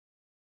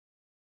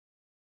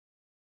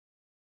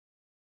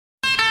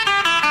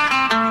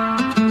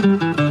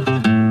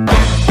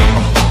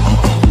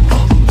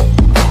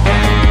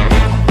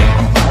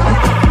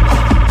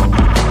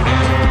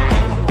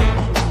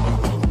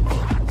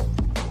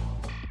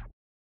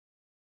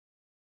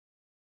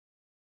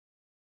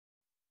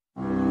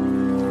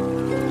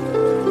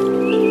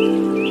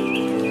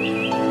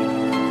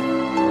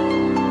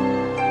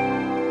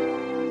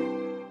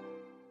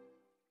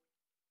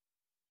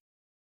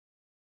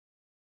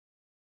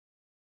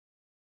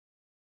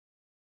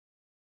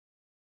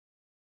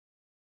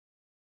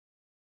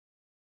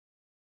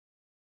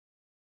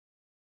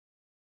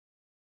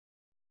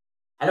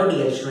Hello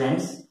dear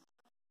students,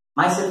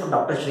 myself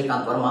Dr.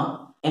 Shrikant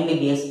Verma,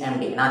 MBBS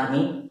MD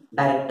Anatomy,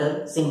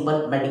 Director,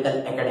 Simple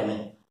Medical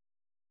Academy.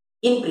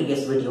 In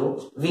previous video,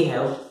 we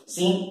have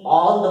seen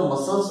all the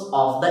muscles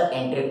of the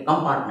anterior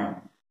compartment.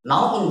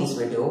 Now in this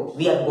video,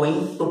 we are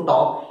going to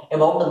talk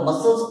about the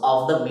muscles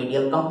of the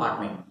medial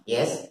compartment.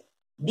 Yes,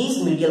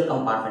 these medial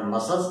compartment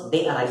muscles,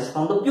 they arise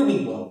from the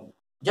pubic bone.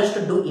 Just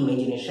to do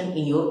imagination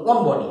in your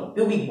own body,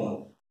 pubic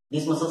bone.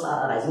 These muscles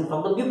are arising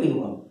from the pubic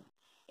bone.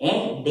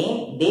 And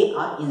then they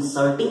are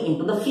inserting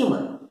into the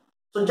femur.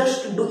 So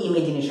just to do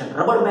imagination,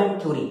 rubber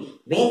band theory,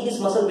 when this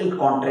muscle will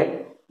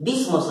contract,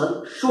 this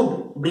muscle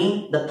should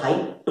bring the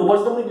thigh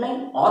towards the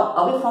midline or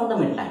away from the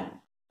midline.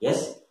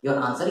 Yes,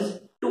 your answer is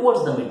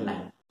towards the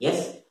midline.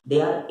 Yes, they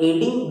are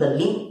aiding the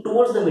limb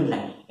towards the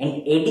midline,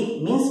 and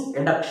aiding means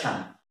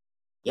adduction.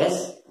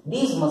 Yes,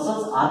 these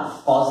muscles are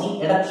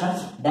causing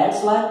adduction.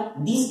 That's why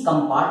this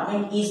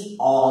compartment is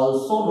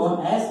also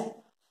known as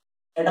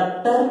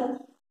adductor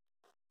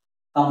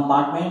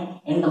compartment,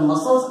 and the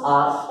muscles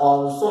are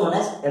also known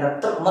as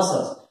adductor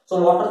muscles.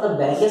 So what are the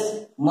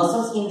various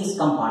muscles in this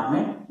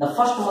compartment? The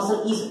first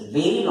muscle is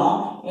very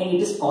long and it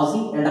is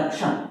causing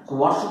adduction. So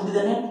what should be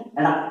the name?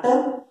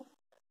 Adductor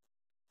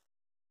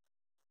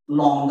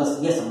longus.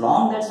 Yes,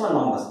 long, that's why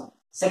longest.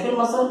 Second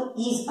muscle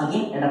is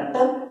again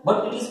adductor,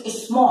 but it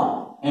is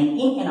small, and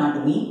in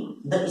anatomy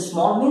the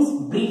small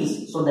means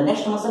brevis. So the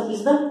next muscle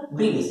is the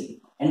brevis.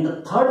 And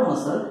the third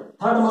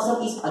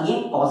muscle is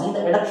again causing the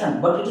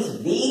adduction, but it is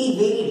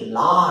very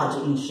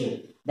large in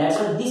shape. That's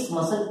why this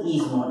muscle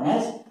is known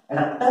as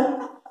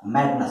adductor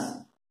magnus.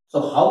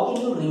 So how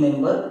can you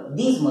remember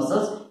these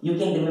muscles? You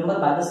can remember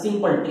by the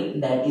simple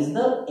trick, that is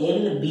the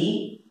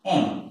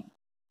LBM.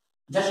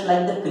 Just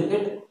like the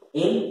cricket,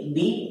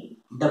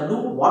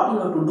 LBW, what you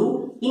have to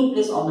do, in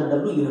place of the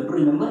W you have to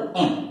remember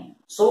M.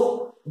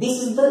 So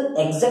this is the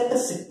exact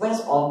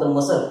sequence of the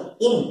muscle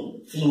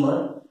in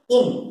femur,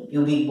 in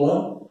pubic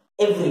bone,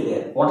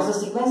 everywhere. What is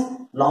the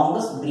sequence?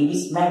 Longus,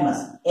 brevis, magnus,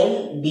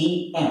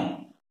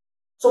 LBM.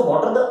 So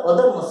what are the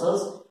other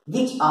muscles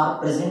which are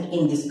present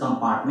in this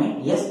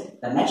compartment? Yes,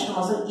 the next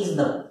muscle is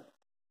the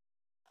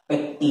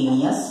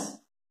pectineus,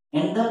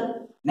 and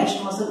the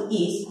next muscle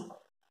is,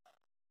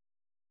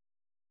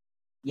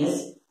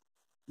 yes,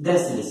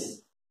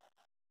 gracilis.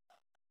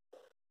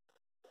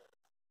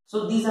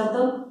 So these are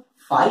the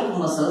 5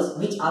 muscles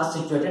which are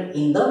situated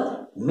in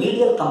the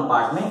medial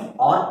compartment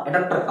or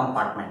adductor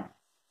compartment.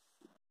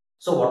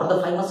 So what are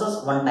the 5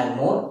 muscles? One time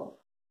more.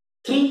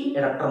 3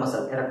 adductor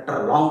muscles: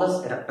 adductor longus,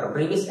 adductor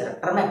brevis,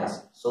 adductor magnus.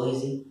 So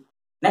easy.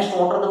 Next,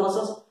 what are the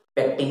muscles?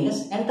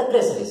 Pectineus and the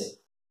gracilis.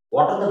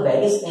 What are the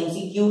various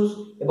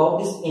MCQs about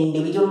this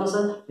individual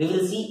muscle? We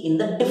will see in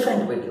the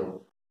different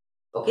video.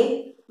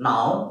 Okay.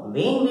 Now,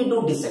 when we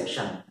do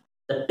dissection,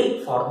 the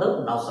trick for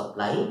the nerve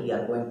supply, we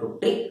are going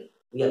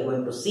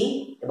to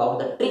see about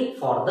the trick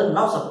for the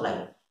nerve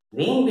supply.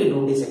 When we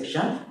do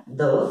dissection,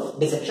 the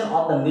dissection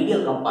of the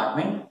medial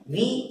compartment,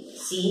 we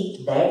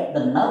see that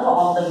the nerve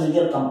of the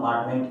medial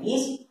compartment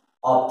is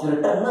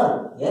obturator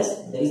nerve.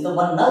 Yes, there is the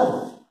one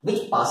nerve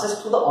which passes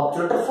through the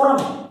obturator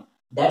foramen.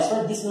 That's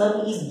why this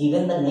nerve is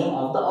given the name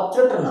of the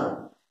obturator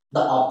nerve.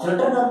 The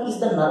obturator nerve is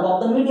the nerve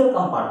of the medial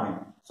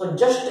compartment. So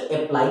just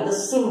apply the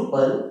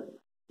simple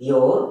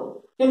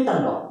your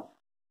Hilton law.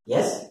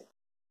 Yes.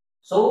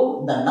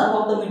 So the nerve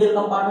of the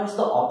medial compartment is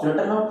the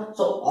obturator nerve.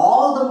 So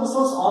all the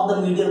muscles of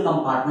the medial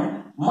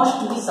compartment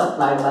must be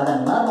supplied by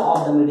the nerve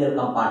of the medial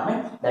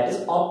compartment, that is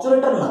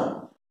obturator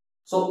nerve.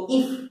 So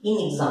if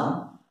in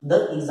exam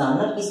the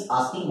examiner is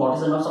asking what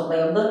is the nerve supply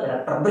of the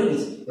adductor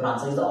brevis, your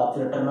answer is the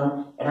obturator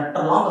nerve,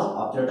 adductor longus,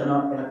 obturator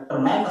nerve,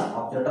 adductor magnus,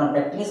 obturator nerve,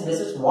 pectineus,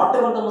 gracilis,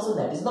 whatever the muscle,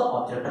 that is the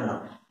obturator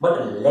nerve.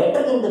 But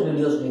later in the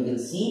videos we will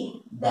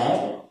see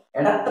that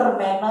adductor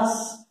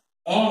magnus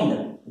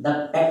and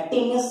the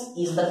pectineus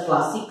is the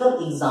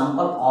classical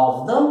example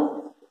of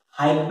the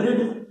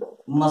hybrid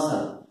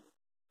muscle.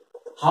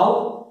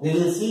 How? We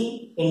will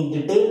see in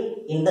detail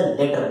in the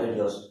later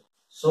videos.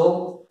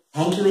 So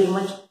thank you very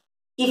much.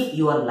 If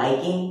you are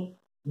liking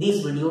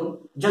this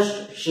video,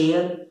 just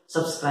share,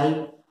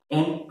 subscribe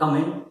and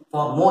comment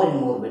for more and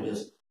more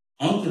videos.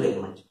 Thank you very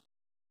much.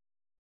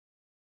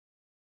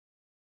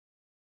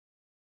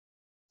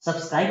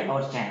 Subscribe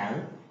our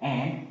channel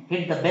and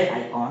hit the bell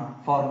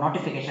icon for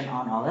notification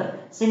on our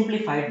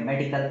simplified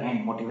medical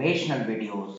and motivational videos.